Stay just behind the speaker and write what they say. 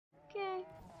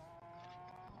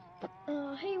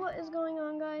Hey, what is going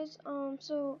on, guys?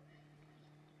 So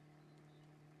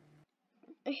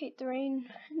I hate the rain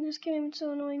in this game. It's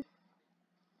so annoying.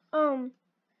 I'm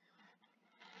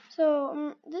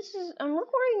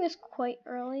recording this quite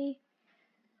early.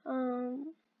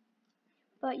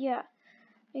 But yeah,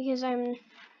 because I'm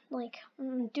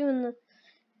doing the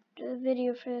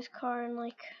video for this car in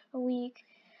like a week.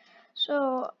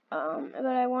 So but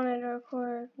I wanted to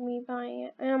record me buying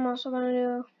it, and I'm also gonna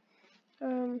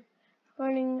do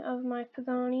recording of my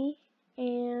Pagani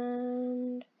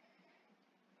and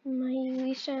my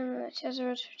Lisa and the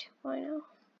Tesla 2.0.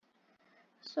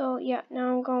 So yeah,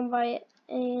 now I'm gonna buy it,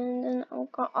 and then I'll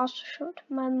also show it to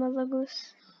my mother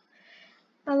goose.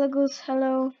 Mother goose,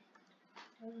 hello.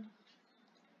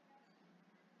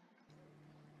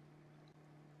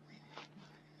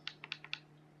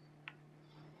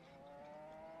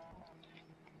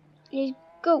 Let's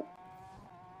go.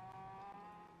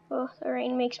 Oh, the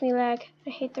rain makes me lag. I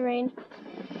hate the rain.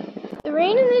 The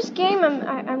rain in this game,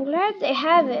 I'm glad they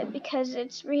have it because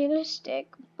it's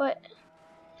realistic, but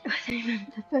I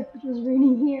meant the fact it was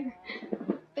raining here.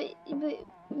 But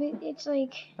it's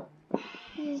like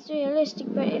it's realistic,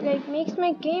 but it like makes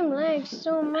my game lag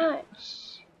so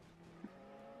much.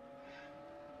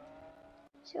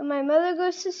 So my mother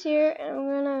goes to here, and I'm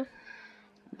gonna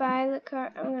buy the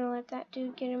car. I'm gonna let that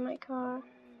dude get in my car.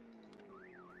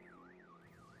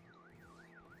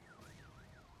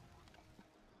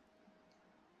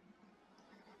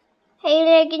 Hey,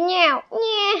 leg now,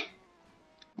 yeah.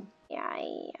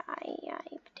 Yay,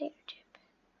 potato chip.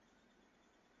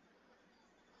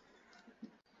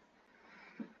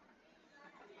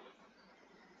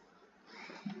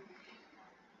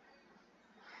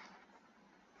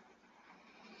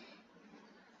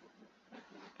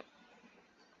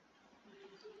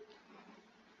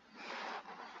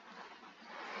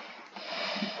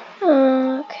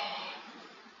 Okay.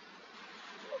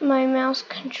 My mouse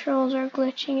controls are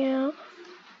glitching out.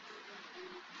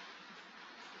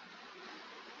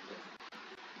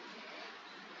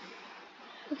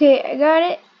 Okay, I got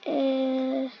it,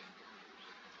 and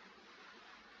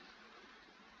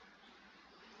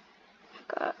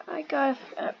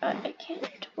I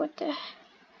can't. What the?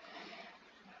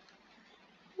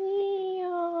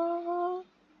 Yeah.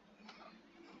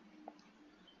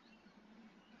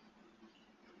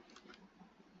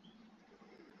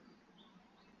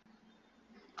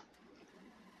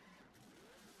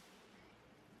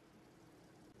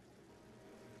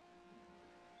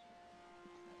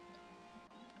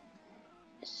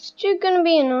 It's still gonna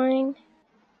be annoying.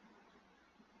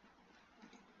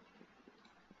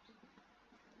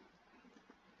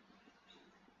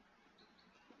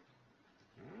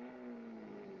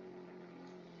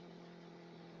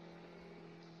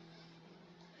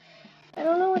 I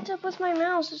don't know what's up with my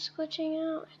mouse. It's glitching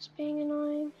out. It's being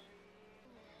annoying.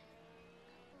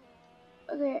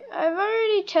 Okay, I've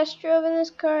already test driven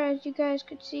this car, as you guys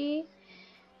could see.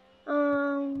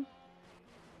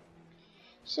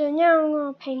 So now I'm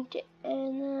gonna paint it,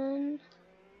 and then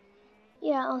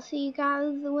yeah, I'll see you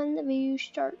guys when the video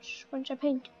starts. Once I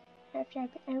paint it,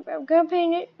 I'm gonna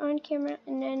paint it on camera,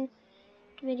 and then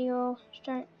the video will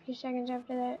start a few seconds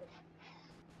after that.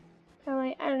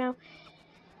 Probably, I don't know.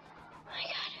 Oh my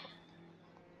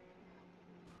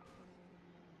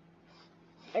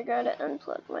god. I gotta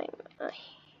unplug my.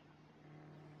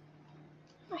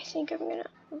 I think I'm gonna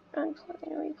unplug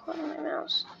and replug my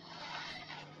mouse.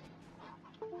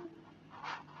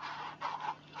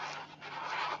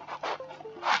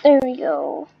 There we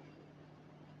go.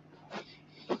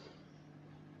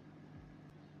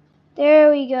 There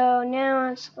we go.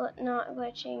 Now it's not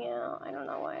glitching out. I don't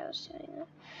know why I was doing that.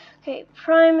 Okay,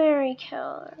 primary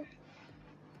color.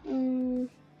 I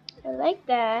like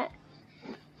that.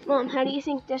 Mom, how do you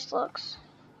think this looks?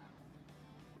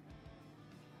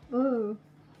 Ooh.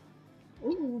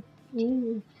 Ooh.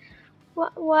 Ooh.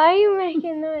 Why are you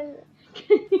making noise?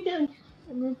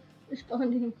 I'm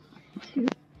responding to.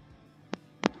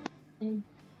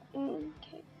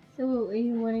 Okay. So, are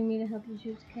you wanting me to help you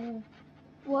choose a color?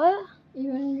 What? Are you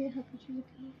wanting me to help you choose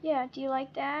a color? Yeah, do you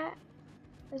like that?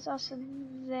 There's also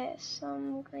this,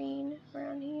 some green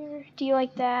around here. Do you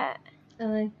like that? I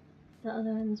like the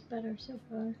other one's better so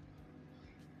far.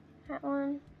 That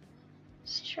one?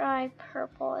 Let's try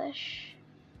purplish.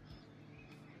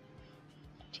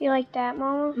 Do you like that,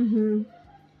 Mama? Mm-hmm.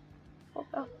 What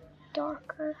about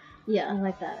darker? Yeah, I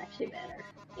like that actually better.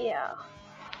 Yeah.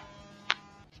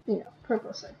 You know,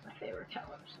 purple's like my favorite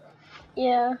color, so.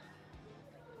 Yeah.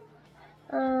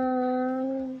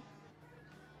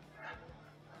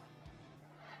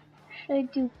 Should I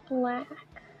do black?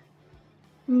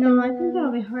 No, I think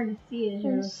that'll be hard to see as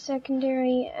and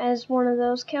secondary as one of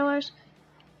those colors.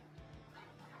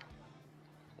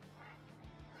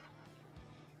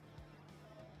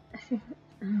 I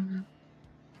don't know.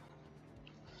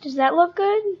 Does that look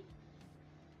good?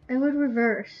 I would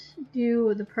reverse.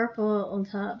 Do the purple on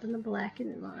top and the black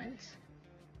in the lines.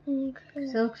 Okay.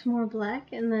 So it looks more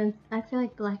black, and then I feel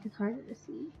like black is harder to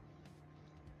see.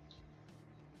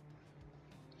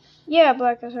 Yeah,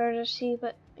 black is hard to see,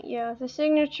 but yeah, the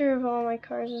signature of all my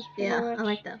cars is pretty much. I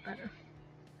like that better.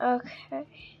 Okay.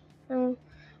 I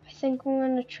think I'm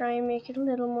gonna try and make it a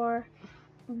little more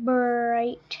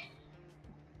bright.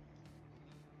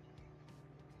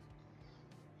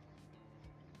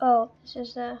 Oh, this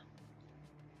is the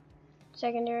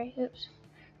secondary. Oops.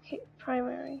 Okay,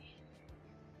 primary.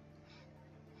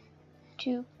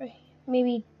 Two,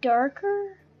 maybe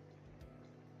darker?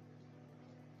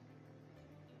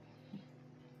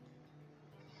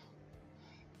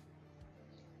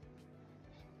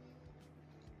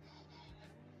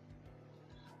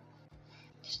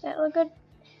 Does that look good?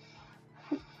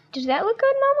 Does that look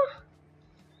good, Mama?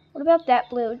 What about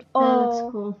that blue? Oh,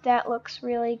 looks cool. That looks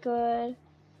really good.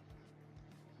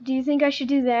 Do you think I should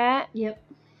do that? Yep.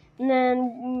 And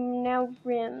then now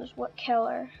rims. What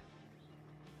color?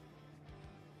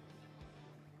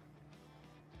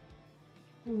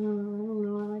 I don't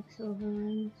know. I like silver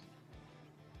rims.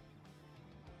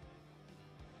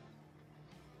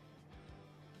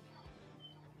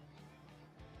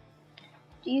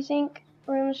 Do you think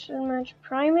rims should match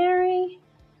primary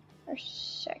or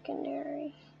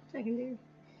secondary? Secondary.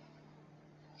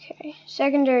 Okay,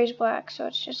 secondary is black, so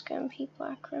it's just gonna be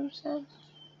black rims then.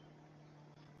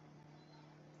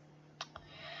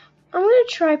 I'm gonna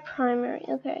try primary.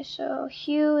 Okay, so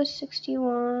hue is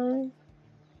 61.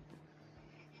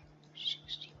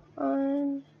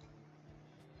 61.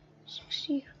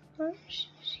 64. 60.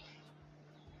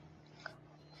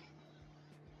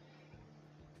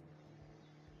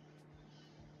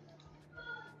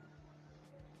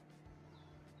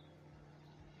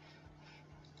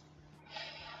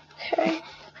 Okay.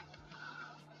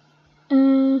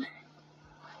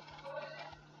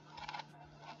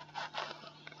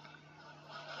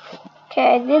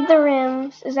 Okay, I did the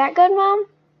rims. Is that good, Mom?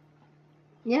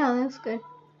 Yeah, that's good.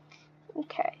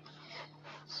 Okay.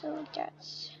 So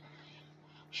that's...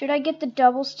 Should I get the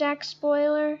double stack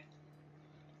spoiler?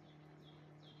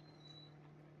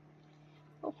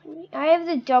 Open me. I have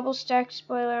the double stack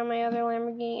spoiler on my other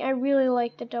Lamborghini. I really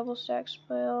like the double stack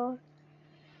spoiler.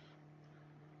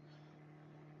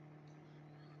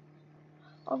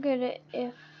 I'll get it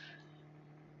if...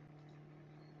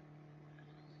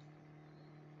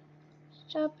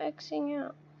 Stop Xing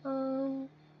out. I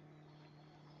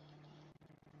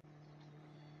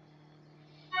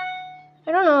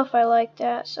don't know if I like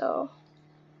that, so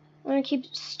I'm gonna keep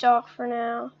it stock for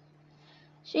now.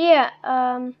 So yeah,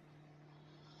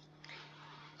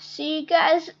 see you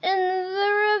guys in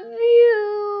the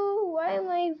review. Why am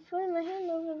I putting my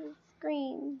hand over the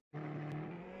screen?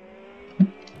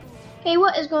 Hey,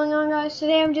 what is going on, guys?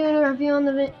 Today I'm doing a review on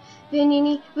the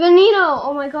Veneno.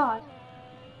 Oh my god.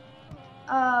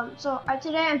 So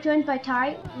today I'm joined by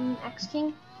Ty, X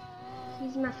King.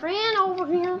 He's my friend over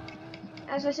here.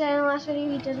 As I said in the last video,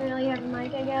 he doesn't really have a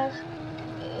mic, I guess.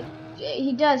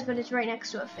 He does, but it's right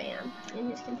next to a fan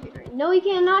in his computer. No, he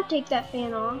cannot take that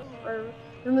fan off or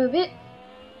remove it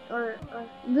or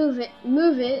move it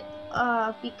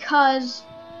because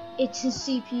it's his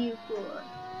CPU cooler.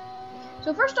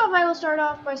 So first off, I will start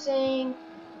off by saying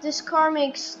this car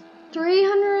makes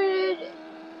 300.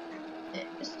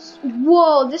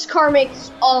 Whoa, this car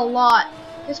makes a lot.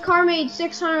 This car made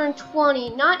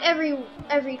 620, not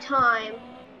every time,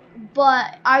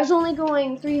 but I was only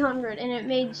going 300 and it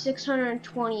made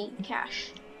 620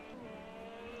 cash.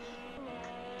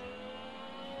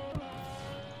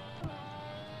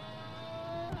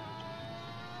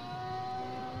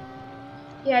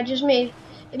 Yeah,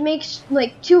 it makes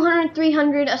like 200,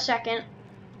 300 a second,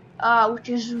 which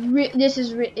is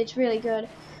it's really good.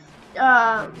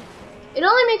 It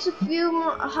only makes a few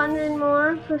more, 100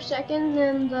 more per second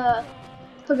than the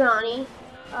Pagani,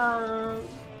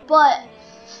 but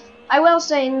I will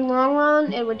say in the long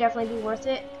run it would definitely be worth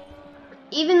it.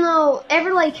 Even though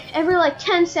every like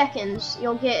 10 seconds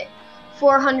you'll get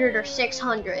 400 or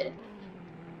 600.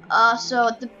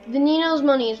 So the Veneno's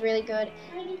money is really good.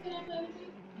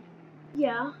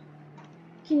 Yeah.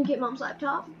 Can you get Mom's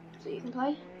laptop so you can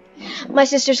play? My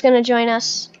sister's gonna join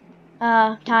us.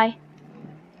 Ty.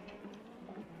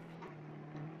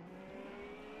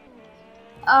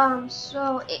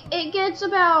 So it gets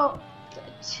about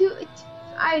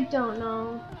I don't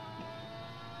know.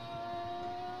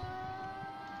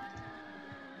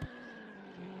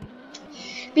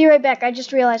 Be right back. I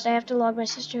just realized I have to log my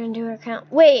sister into her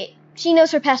account. Wait, she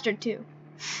knows her password too.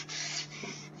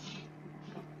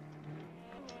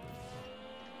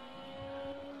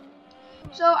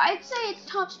 So I'd say its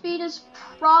top speed is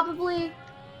probably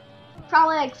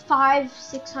like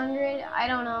 500-600. I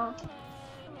don't know.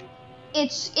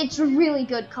 It's a really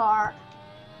good car.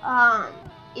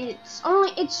 It's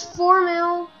 4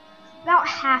 mil, about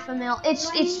half a mil. It's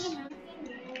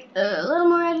a little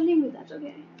more editing, but that's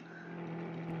okay.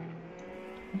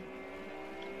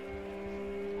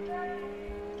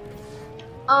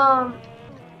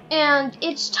 And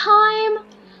its time,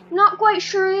 not quite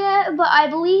sure yet, but I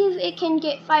believe it can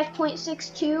get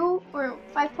 5.62 or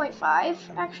 5.5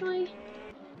 actually.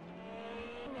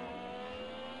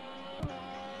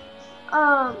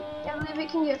 I believe it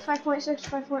can get 5.6,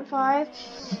 5.5,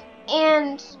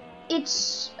 and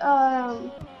it's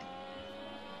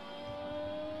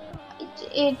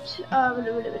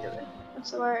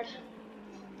what's the word?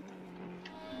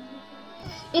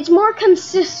 It's more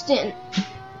consistent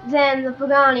than the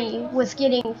Pagani with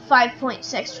getting 5.6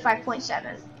 to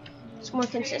 5.7. It's more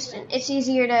consistent. It's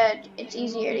easier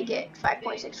to get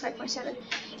 5.6, 5.7.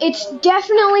 It's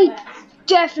definitely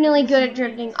good at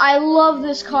drifting. I love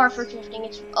this car for drifting.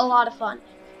 It's a lot of fun.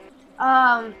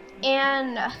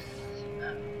 And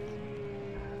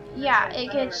yeah,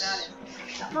 it gets.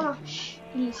 Oh, shh,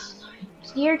 please.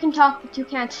 Steer can talk, but you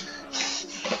can't.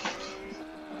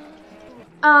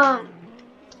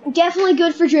 Definitely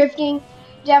good for drifting.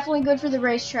 Definitely good for the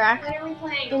racetrack. When are we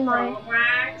playing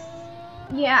Roblox?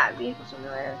 Yeah, Vehicle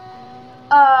Simulator.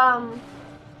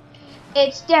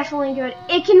 It's definitely good.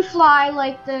 It can fly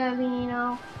like the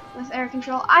Veneno with air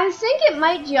control. I think it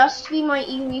might just be my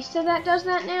Egoista that does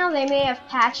that now. They may have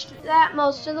patched that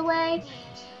most of the way.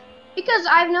 Because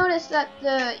I've noticed that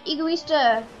the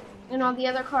Egoista and all the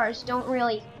other cars don't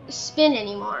really spin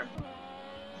anymore.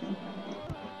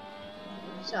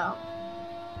 So,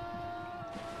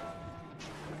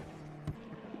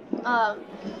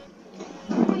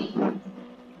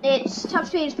 its top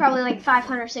speed is probably like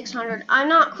 500, 600. I'm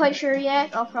not quite sure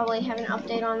yet. I'll probably have an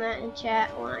update on that in chat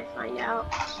when I find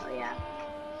out. So yeah.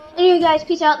 Anyway, guys,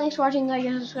 peace out. Thanks for watching. Like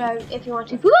and subscribe if you want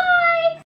to. Bye!